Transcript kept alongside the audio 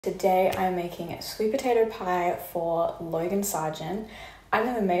Today I'm making a sweet potato pie for Logan Sargeant. I've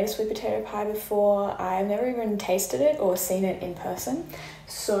never made a sweet potato pie before. I've never even tasted it or seen it in person.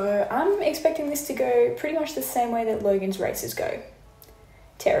 So I'm expecting this to go pretty much the same way that Logan's races go.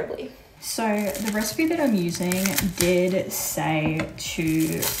 Terribly. So the recipe that I'm using did say to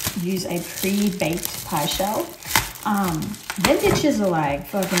use a pre-baked pie shell. Them bitches are like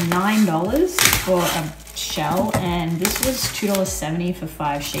fucking $9 for a shell, and this was $2.70 for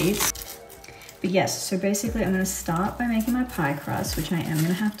 5 sheets. But yes, so basically I'm gonna start by making my pie crust, which I am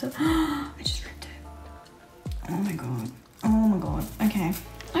gonna have to, I just ripped it. Oh my god. Oh my god. Okay.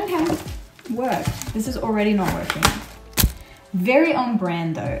 Work. This is already not working. Very on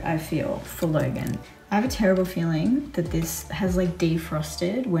brand though, I feel, for Logan. I have a terrible feeling that this has like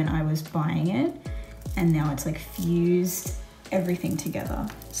defrosted when I was buying it, and now it's like fused everything together.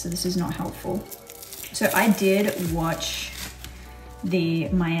 So this is not helpful. So I did watch the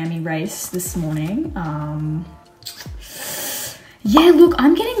Miami race this morning. Yeah, look,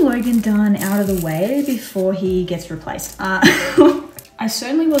 I'm getting Logan done out of the way before he gets replaced. I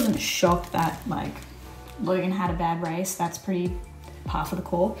certainly wasn't shocked that like Logan had a bad race. That's pretty par for the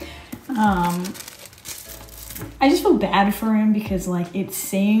course. I just feel bad for him because like it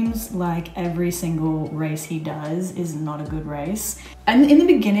seems like every single race he does is not a good race. And in the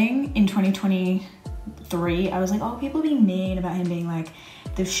beginning, in 2023, I was like, oh, people are being mean about him being like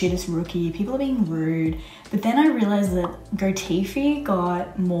the shittest rookie. People are being rude. But then I realized that Gotifi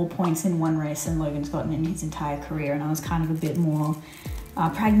got more points in one race than Logan's gotten in his entire career, and I was kind of a bit more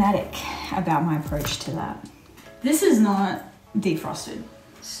pragmatic about my approach to that. This is not defrosted,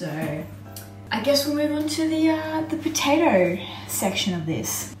 so I guess we'll move on to the potato section of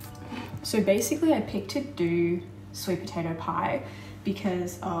this. So basically I picked to do sweet potato pie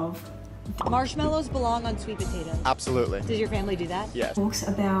because of... Marshmallows belong on sweet potatoes. Absolutely. Does your family do that? Yes. Talks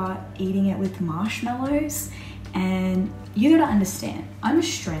about eating it with marshmallows, and you gotta understand, I'm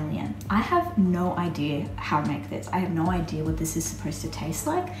Australian. I have no idea how to make this. I have no idea what this is supposed to taste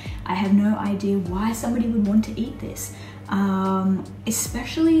like. I have no idea why somebody would want to eat this.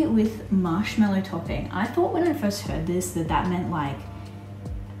 Especially with marshmallow topping. I thought when I first heard this that meant like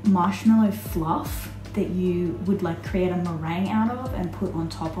marshmallow fluff that you would like create a meringue out of and put on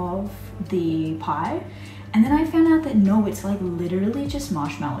top of the pie. And then I found out that no, it's like literally just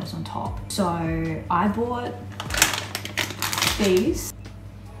marshmallows on top. So I bought these.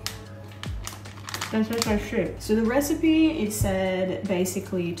 That's what I shit. So the recipe, it said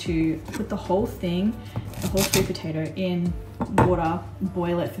basically to put the whole thing, the whole sweet potato in water,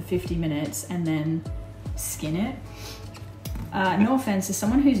 boil it for 50 minutes, and then skin it. No offense to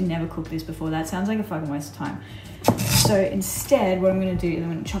someone who's never cooked this before, that sounds like a fucking waste of time. So instead, what I'm gonna do is I'm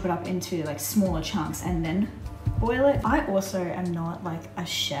gonna chop it up into like smaller chunks and then boil it. I also am not like a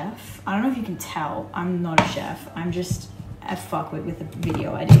chef. I don't know if you can tell, I'm not a chef. I'm just a fuckwit with a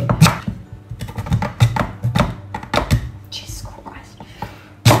video idea.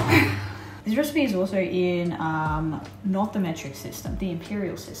 This recipe is also in not the metric system, the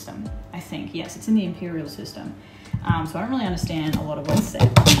imperial system, I think. Yes, it's in the imperial system. So I don't really understand a lot of what's there.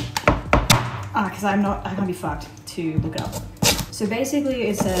 Because I can't be fucked to look it up. So basically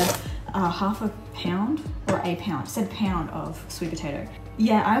it's a half a pound or a pound, it said pound of sweet potato.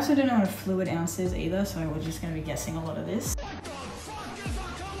 Yeah, I also don't know what a fluid ounce is either, so we're just gonna be guessing a lot of this.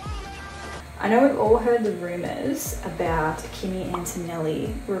 I know we've all heard the rumours about Kimi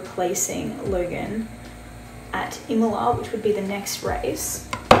Antonelli replacing Logan at Imola, which would be the next race.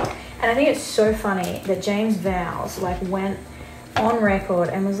 And I think it's so funny that James Vowles like went on record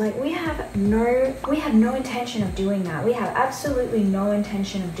and was like, we have no intention of doing that. We have absolutely no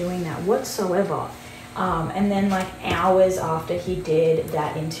intention of doing that whatsoever. And then like hours after he did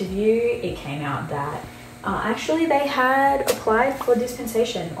that interview, it came out that actually they had applied for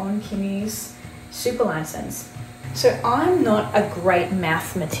dispensation on Kimi's super license. So I'm not a great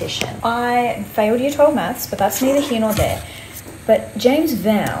mathematician. I failed year 12 maths, but that's neither here nor there. But James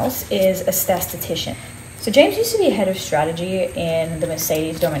Vowles is a statistician. So James used to be head of strategy in the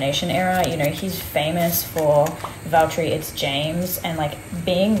Mercedes domination era. You know, he's famous for Valtteri, it's James, and like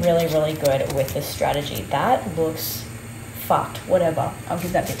being really, really good with the strategy. That looks fucked, whatever. I'll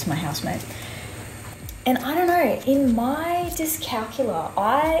give that bit to my housemate. And I don't know, in my dyscalculia,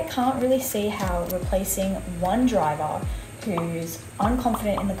 I can't really see how replacing one driver who's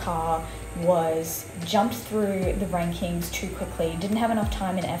unconfident in the car, jumped through the rankings too quickly, didn't have enough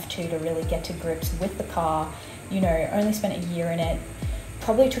time in F2 to really get to grips with the car, you know, only spent a year in it,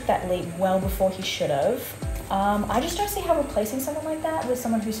 probably took that leap well before he should have. I just don't see how replacing someone like that with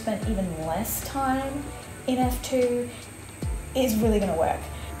someone who spent even less time in F2 is really gonna work.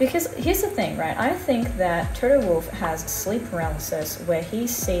 Because here's the thing, right? I think that Toto Wolff has sleep paralysis where he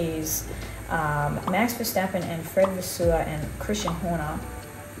sees Max Verstappen and Fred Vasseur and Christian Horner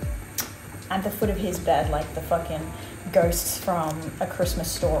at the foot of his bed like the fucking ghosts from A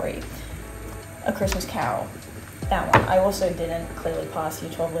Christmas Story, A Christmas Carol. That one. I also didn't clearly pass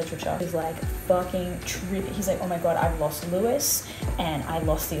Year 12 literature. He's like fucking trippy. He's like, oh my god, I've lost Lewis and I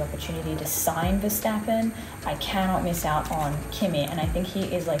lost the opportunity to sign Verstappen. I cannot miss out on Kimi. And I think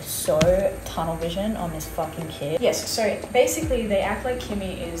he is like so tunnel vision on this fucking kid. Yes, so basically they act like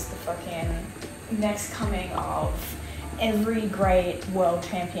Kimi is the fucking next coming of every great world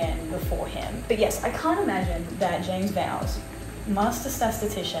champion before him. But yes, I can't imagine that James Vowles, master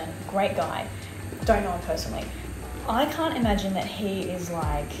statistician, great guy, don't know him personally, I can't imagine that he is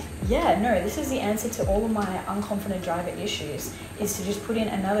like, yeah, no, this is the answer to all of my unconfident driver issues, is to just put in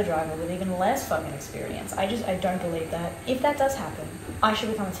another driver with even less fucking experience. I don't believe that. If that does happen, I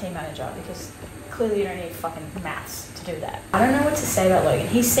should become a team manager, because clearly you don't need fucking maths to do that. I don't know what to say about Logan.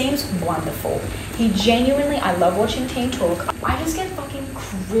 He seems wonderful. He genuinely, I love watching team talk. I just get fucking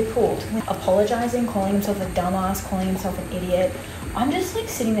crippled with apologizing, calling himself a dumbass, calling himself an idiot. I'm just like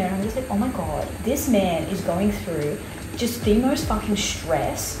sitting there and I'm just like, oh my god, this man is going through just the most fucking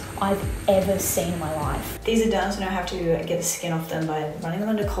stress I've ever seen in my life. These are done, so now I have to get the skin off them by running them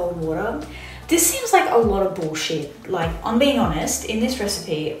under cold water. This seems like a lot of bullshit. Like, I'm being honest, in this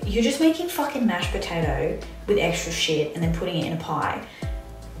recipe, you're just making fucking mashed potato with extra shit and then putting it in a pie.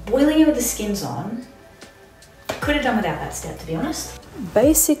 Boiling it with the skins on. Could have done without that step, to be honest.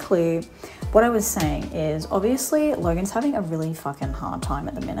 Basically, what I was saying is, obviously, Logan's having a really fucking hard time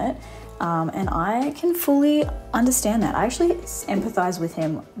at the minute. And I can fully understand that. I actually empathize with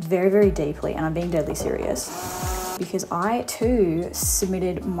him very, very deeply, and I'm being deadly serious. Because I too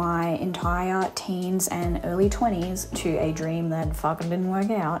submitted my entire teens and early 20s to a dream that fucking didn't work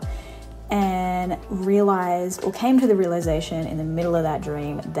out, and realized, or came to the realization in the middle of that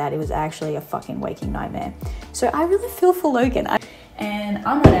dream, that it was actually a fucking waking nightmare. So I really feel for Logan. And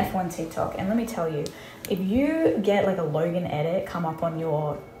I'm on F1 TikTok, and let me tell you, if you get like a Logan edit come up on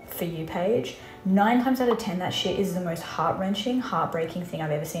your For You page, 9 times out of 10 that shit is the most heart-wrenching, heartbreaking thing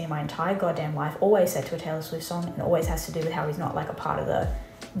I've ever seen in my entire goddamn life. Always set to a Taylor Swift song, and always has to do with how he's not like a part of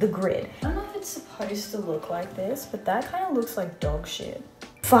the grid. I don't know if it's supposed to look like this, but that kind of looks like dog shit.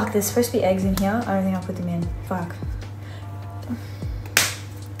 Fuck, there's supposed to be eggs in here. I don't think I'll put them in. Fuck.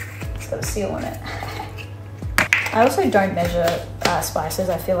 It's got a seal on it. I also don't measure spices.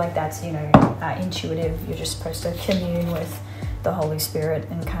 I feel like that's, you know, intuitive. You're just supposed to commune with the Holy Spirit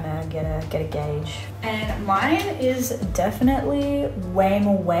and kind of get a gauge. And mine is definitely way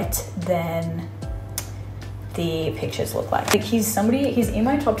more wet than the pictures look like. Like he's in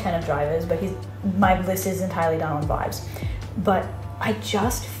my top 10 of drivers, but my list is entirely done on vibes. But I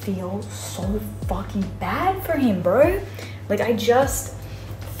just feel so fucking bad for him, bro. Like I just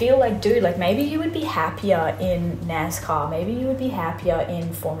feel like, dude, like maybe you would be happier in NASCAR, maybe you would be happier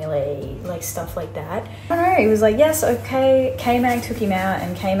in Formula E, like stuff like that. I don't know, he was like, yes, okay, K-Mag took him out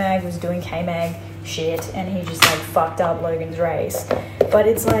and K-Mag was doing K-Mag shit and he just like fucked up Logan's race. But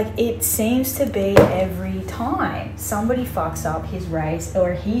it's like, it seems to be every time somebody fucks up his race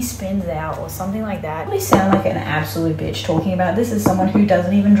or he spins out or something like that. I sound like an absolute bitch talking about this as someone who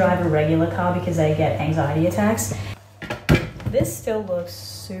doesn't even drive a regular car because they get anxiety attacks. This still looks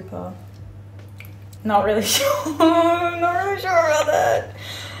super, not really sure, not really sure about that.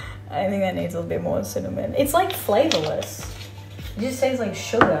 I think that needs a little bit more cinnamon. It's like flavorless. It just tastes like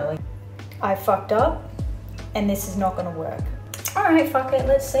sugar. Like I fucked up and this is not gonna work. All right, fuck it,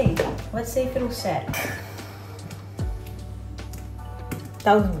 let's see. Let's see if it'll set.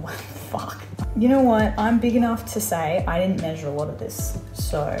 That was one, fuck. You know what, I'm big enough to say I didn't measure a lot of this,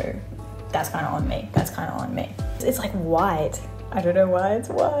 so that's kind of on me. That's kind of on me. It's like white. I don't know why it's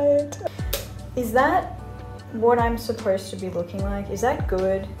white. Is that what I'm supposed to be looking like? Is that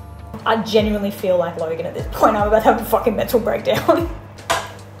good? I genuinely feel like Logan at this point. I'm about to have a fucking mental breakdown.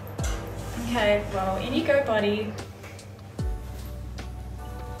 Okay, well, in you go, buddy.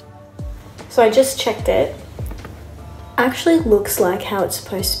 So I just checked it. Actually looks like how it's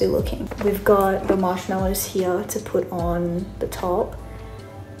supposed to be looking. We've got the marshmallows here to put on the top.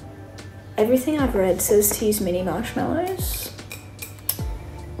 Everything I've read says to use mini marshmallows,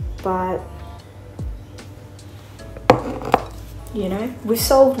 but you know, we've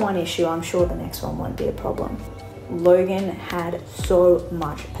solved one issue. I'm sure the next one won't be a problem. Logan had so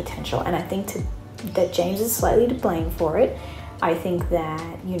much potential, and I think that James is slightly to blame for it. I think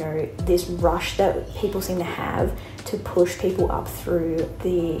that, you know, this rush that people seem to have to push people up through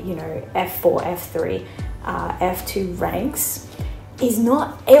the, you know, F4, F3, F2 ranks is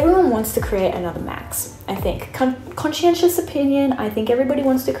not, everyone wants to create another Max, I think. Conscientious opinion, I think everybody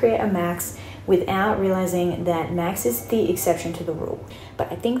wants to create a Max without realizing that Max is the exception to the rule.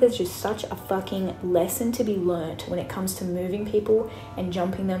 But I think there's just such a fucking lesson to be learnt when it comes to moving people and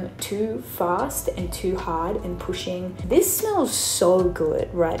jumping them too fast and too hard and pushing. This smells so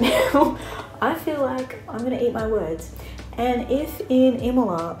good right now. I feel like I'm gonna eat my words. And if in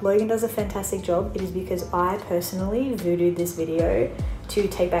Imola, Logan does a fantastic job, it is because I personally voodooed this video to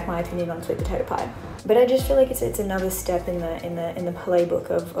take back my opinion on sweet potato pie. But I just feel like it's another step in the playbook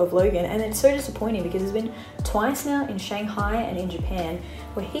of Logan, and it's so disappointing because there's been twice now in Shanghai and in Japan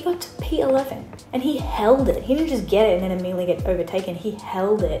where he got to P11 and he held it. He didn't just get it and then immediately get overtaken. He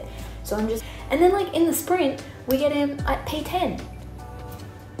held it. So and then like in the sprint, we get him at P10.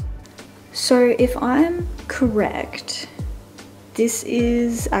 So if I'm correct, this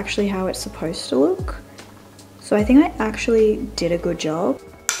is actually how it's supposed to look. So I think I actually did a good job.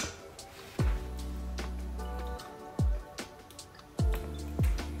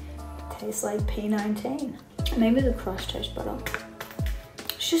 Tastes like P19. Maybe the crust tastes better.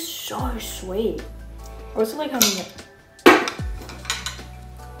 It's just so sweet. Or is it like having it?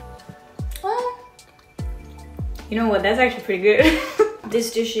 Oh. You know what? That's actually pretty good.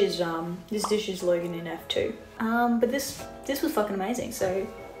 This dish is Logan in F2. But this was fucking amazing. So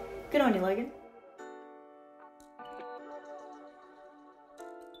good on you, Logan.